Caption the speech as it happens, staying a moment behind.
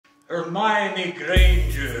Hermione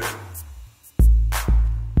Granger.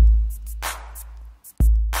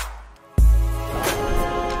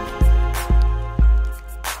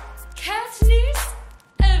 Katniss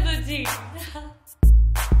Everdeen.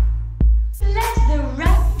 Let the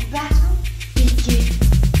rap battle begin.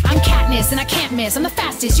 I'm Katniss and I can't miss. I'm the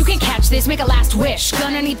fastest, you can catch this, make a last wish.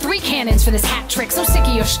 Gonna need 3 cannons for this hat trick, so sick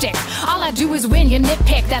of your shtick. All I do is win, you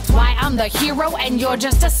nitpick, that's why I'm the hero and you're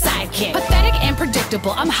just a sidekick. Pathetic and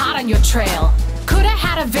predictable, I'm hot on your trail. Coulda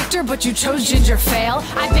had a victor, but you chose Ginger Fail.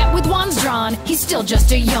 I bet with wands drawn, he's still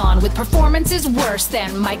just a yawn, with performances worse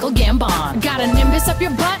than Michael Gambon. Got a nimbus up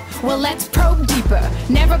your butt? Well, let's probe deeper.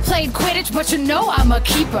 Never played Quidditch, but you know I'm a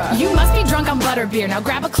keeper. You must be drunk on butterbeer, now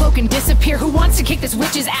grab a cloak and disappear. Who wants to kick this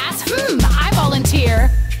witch's ass? I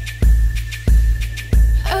volunteer.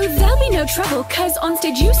 Oh, there'll be no trouble, cause on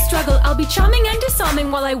stage you struggle. I'll be charming and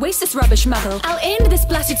disarming while I waste this rubbish muggle. I'll end this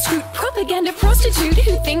blasted scroot propaganda prostitute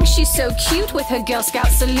who thinks she's so cute with her Girl Scout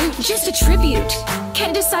salute. Just a tribute.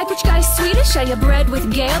 Can't decide which guy's sweeter. Share your bread with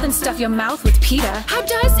Gale, then stuff your mouth with Peter. How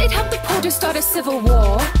does it help the poor to start a civil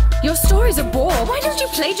war? Your story's a bore. Why don't you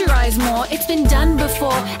plagiarize more? It's been done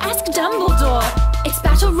before. Ask Dumbledore. It's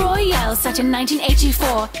Battle Royale set in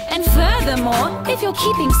 1984. And furthermore, if you're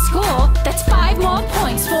keeping score, that's 5 more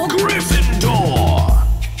points for Gryffindor!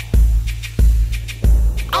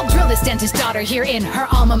 I'll drill this dentist's daughter here in her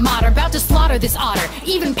alma mater. About to slaughter this otter.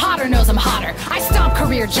 Even Potter knows I'm hotter. I stomp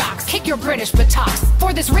career jocks, kick your British buttocks.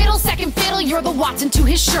 For this riddle, second fiddle, you're the Watson to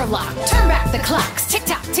his Sherlock. Turn back the clocks,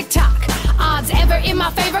 tick-tock, tick-tock. Odds ever in my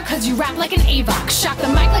favor, cause you rap like an Avoc. Shock the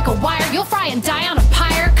mic like a wire, you'll fry and die on a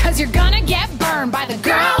pyre. Cause you're gonna get burned by the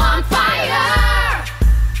girl on fire!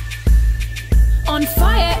 On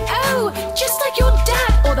fire? Oh, just like your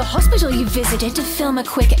dad. Or the hospital you visited to film a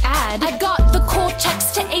quick ad. I got the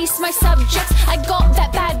cortex to ace my subjects. I got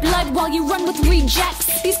that bad blood while you run with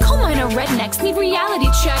rejects. These coal miner rednecks need reality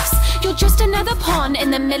checks. You're just another pawn in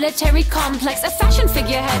the military complex. A fashion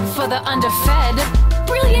figurehead for the underfed.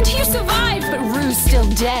 Brilliant, you survived, but Rue's still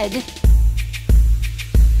dead.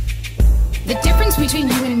 The difference between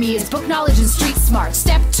you and me is book knowledge and street smart.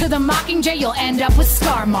 Step to the Mockingjay, you'll end up with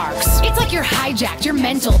scar marks. It's like you're hijacked, you're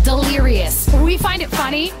mental, delirious. We find it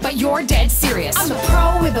funny, but you're dead serious. I'm the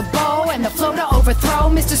pro with a bow and the flow to overthrow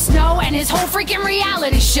Mr. Snow and his whole freaking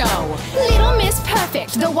reality show. Little Miss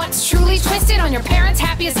Perfect, the what's truly twisted. On your parents'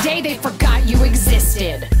 happiest day, they forgot you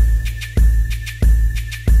existed.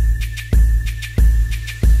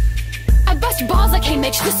 I bust balls like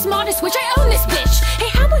Mitch, the smartest witch, I own this bitch. Hey,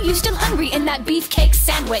 how are you still hungry in that beefcake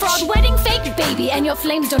sandwich? Fraud wedding, fake baby, and your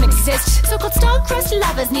flames don't exist. So-called star-crossed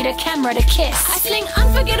lovers need a camera to kiss. I sling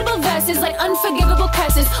unforgettable verses like unforgivable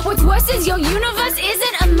curses. What's worse is your universe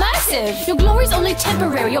isn't immersive. Your glory's only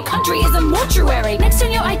temporary, your country is a mortuary. Next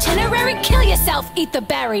on your itinerary, kill yourself, eat the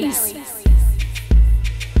berries.